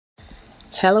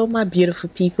Hello my beautiful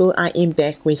people, I am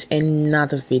back with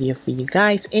another video for you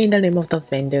guys, and the name of the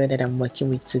vendor that I'm working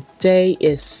with today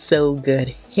is So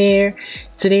Good Hair.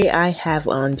 Today I have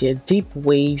on the deep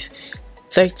wave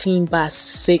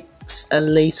 13x6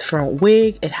 lace front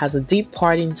wig. It has a deep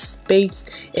parting space.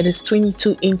 It is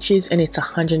 22 inches and it's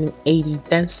 180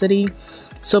 density.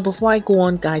 So before I go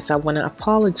on guys, I want to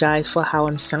apologize for how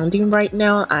I'm sounding right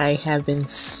now. I have been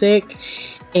sick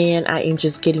and I am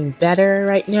just getting better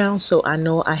right now, so I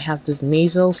know I have this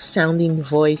nasal sounding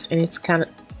voice and it's kind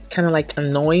of like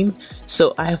annoying,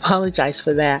 so I apologize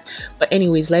for that. But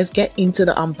anyways, let's get into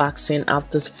the unboxing of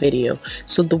this video.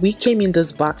 So the wig came in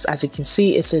this box. As you can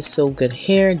see, it says So Good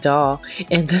Hair doll,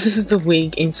 and this is the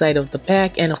wig inside of the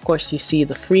pack. And of course you see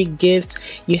the free gifts.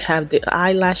 You have the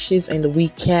eyelashes and the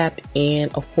wig cap,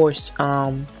 and of course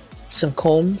some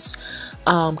combs,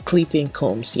 clipping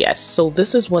combs. Yes, so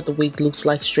this is what the wig looks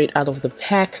like straight out of the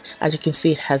pack. As you can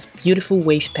see, it has beautiful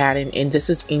wave pattern, and this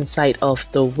is inside of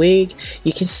the wig.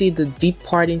 You can see the deep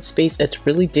parting space. It's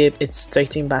really deep. It's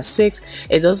 13x6.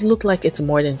 It does look like it's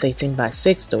more than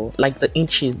 13x6 though, like the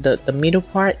inches, the middle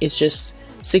part is just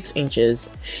 6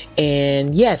 inches.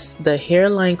 And yes, the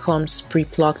hairline comes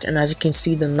pre-plucked, and as you can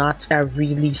see, the knots are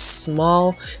really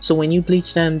small, so when you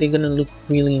bleach them, they're gonna look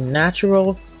really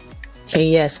natural. And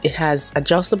yes, it has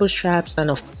adjustable straps and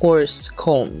of course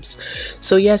combs.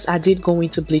 So yes, I did go in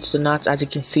to bleach the knots. As you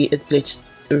can see, it bleached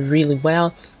really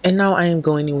well. And now I am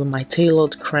going in with my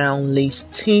tailored crown lace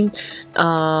tint.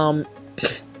 Everything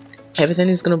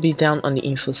is going to be down on the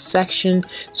info section.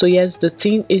 So yes, the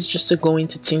tint is just going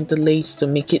to tint the lace to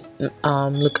make it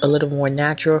look a little more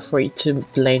natural, for it to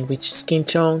blend with your skin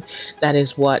tone. That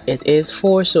is what it is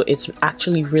for. So it's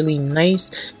actually really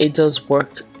nice. It does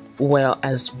work well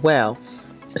as well.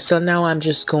 So now I'm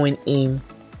just going in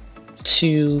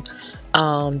to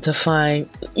define,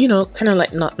 you know, kind of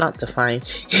like not define,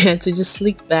 yeah, to just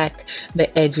slick back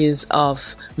the edges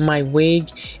of my wig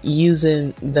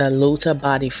using the Lota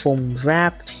body foam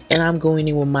wrap. And I'm going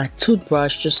in with my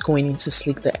toothbrush, just going in to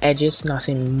slick the edges,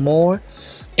 nothing more.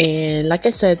 And like I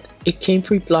said, it came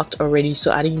pre-plucked already,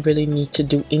 so I didn't really need to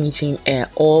do anything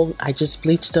at all. I just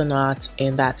bleached the knots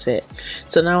and that's it.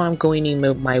 So now I'm going in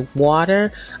with my water.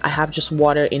 I have just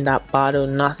water in that bottle,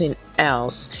 nothing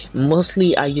else.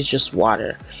 Mostly I use just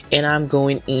water, and I'm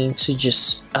going in to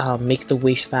just make the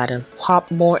wave pattern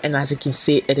pop more. And as you can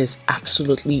see, it is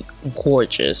absolutely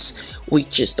gorgeous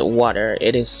with just the water.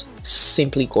 It is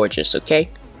simply gorgeous. Okay,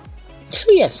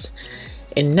 so yes.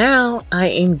 And now I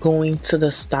am going to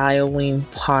the styling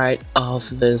part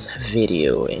of this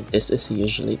video, and this is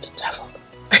usually the devil.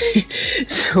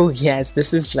 So yes,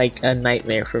 this is like a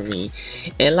nightmare for me.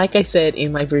 And like I said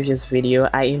in my previous video,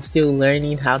 I am still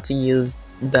learning how to use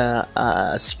the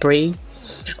spray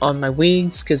on my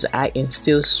wigs, because I am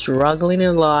still struggling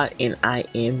a lot, and I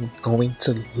am going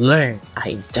to learn.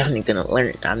 I'm definitely gonna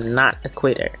learn. I'm not a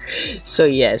quitter. So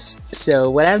yes, so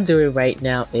what I'm doing right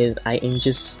now is I am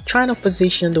just trying to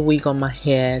position the wig on my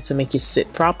hair to make it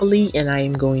sit properly, and I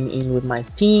am going in with my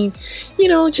pin, you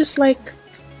know, just like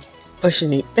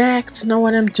pushing it back to know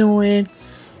what I'm doing.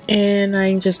 And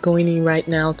I'm just going in right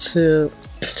now to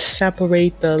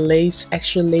separate the lace,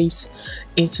 extra lace,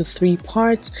 into 3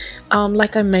 parts.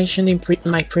 Like I mentioned in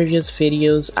my previous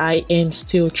videos, I am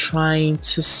still trying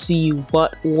to see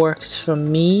what works for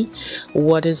me,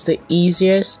 what is the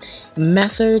easiest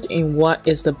method and what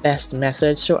is the best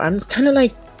method. So I'm kind of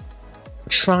like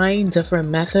trying different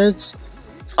methods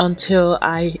until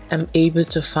I am able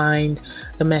to find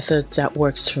the method that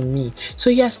works for me. So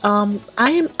yes, I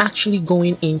am actually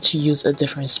going in to use a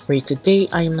different spray today.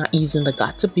 I am not using the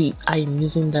Got2b. I am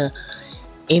using the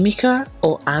Amica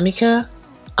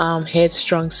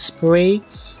Headstrong spray.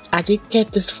 I did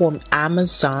get this from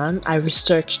Amazon. I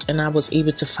researched and I was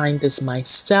able to find this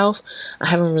myself. I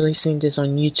haven't really seen this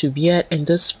on YouTube yet. And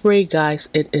this spray, guys,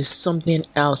 it is something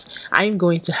else. I'm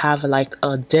going to have like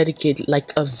a dedicated,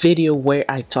 like a video where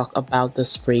I talk about the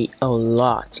spray a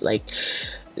lot. Like,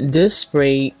 this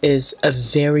spray is a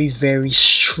very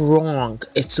strong.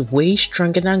 It's way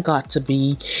stronger than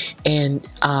Got2b, and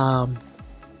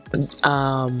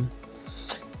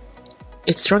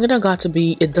it's stronger than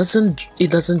Got2b. It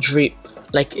doesn't drip.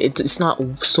 Like, it's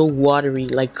not so watery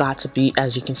like Got2b.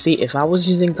 As you can see, if I was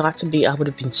using Got2b, I would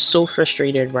have been so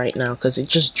frustrated right now because it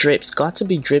just drips.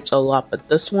 Got2b drips a lot, but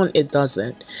this one, it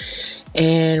doesn't.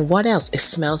 And what else? It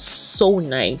smells so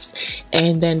nice.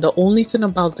 And then the only thing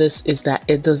about this is that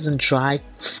it doesn't dry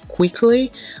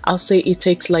quickly. I'll say it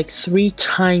takes like 3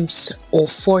 times or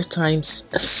 4 times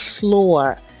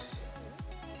slower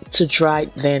to dry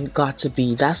than got to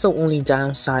be. That's the only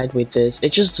downside with this.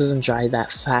 It just doesn't dry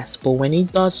that fast, but when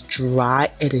it does dry,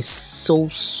 it is so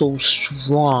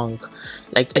strong.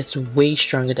 Like, it's way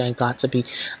stronger than it got to be.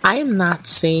 I am not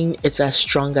saying it's as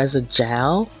strong as a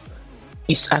gel.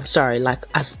 I'm sorry, like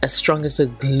as strong as a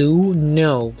glue,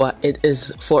 no, but it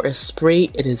is, for a spray,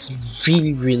 it is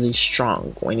really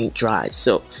strong when it dries.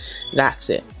 So that's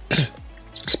it.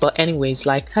 But anyways,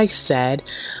 like I said,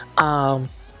 I'm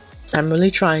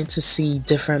really trying to see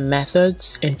different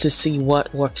methods and to see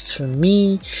what works for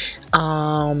me.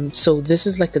 So this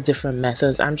is like a different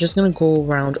methods. I'm just gonna go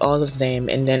around all of them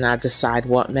and then I decide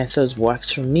what methods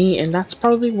works for me, and that's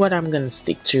probably what I'm gonna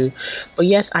stick to. But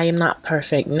yes, I am not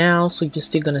perfect now, so you're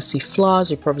still gonna see flaws.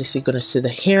 You're probably still gonna see the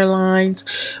hairlines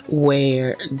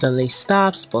where the lace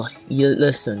stops, but you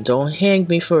listen, don't hang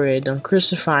me for it, don't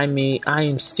crucify me. I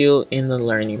am still in the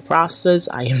learning process.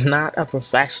 I am not a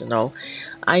professional.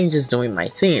 I'm just doing my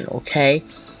thing, okay?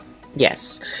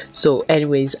 Yes. So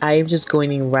anyways, I am just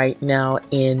going in right now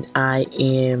and I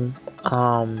am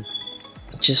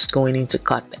just going in to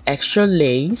cut the extra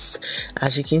lace.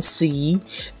 As you can see,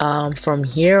 from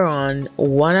here on,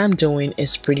 what I'm doing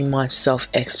is pretty much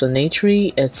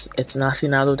self-explanatory. It's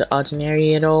nothing out of the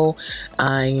ordinary at all.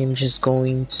 I am just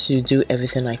going to do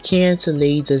everything I can to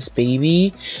lay this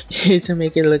baby to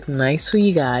make it look nice for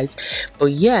you guys.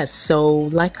 But yes, so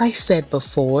like I said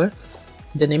before,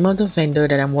 the name of the vendor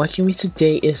that I'm working with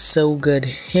today is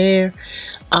SoGoodHair.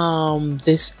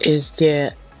 This is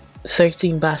their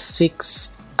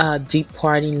 13x6 deep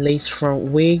parting lace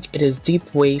front wig. It is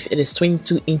deep wave. It is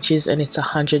 22 inches and it's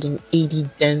 180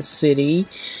 density.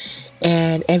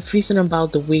 And everything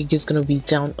about the wig is going to be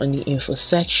down on the info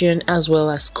section, as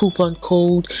well as coupon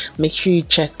code. Make sure you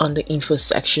check on the info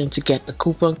section to get the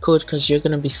coupon code, because you're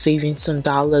going to be saving some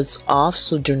dollars off,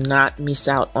 so do not miss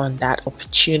out on that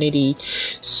opportunity.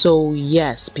 So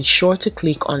yes, be sure to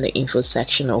click on the info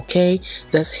section. Okay,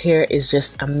 this hair is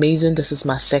just amazing. This is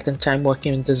my second time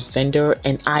working with this vendor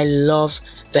and I love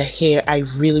the hair. I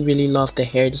really love the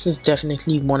hair. This is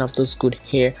definitely one of those good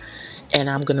hair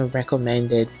and I'm gonna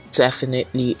recommend it.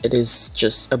 Definitely, it is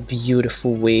just a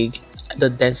beautiful wig. The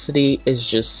density is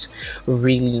just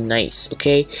really nice.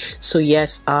 Okay, so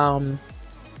yes, I'm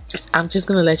just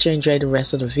gonna let you enjoy the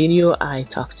rest of the video. I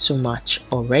talked too much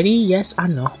already, yes, I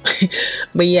know.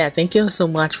 But yeah, thank you so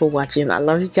much for watching. I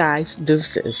love you guys.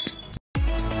 Deuces.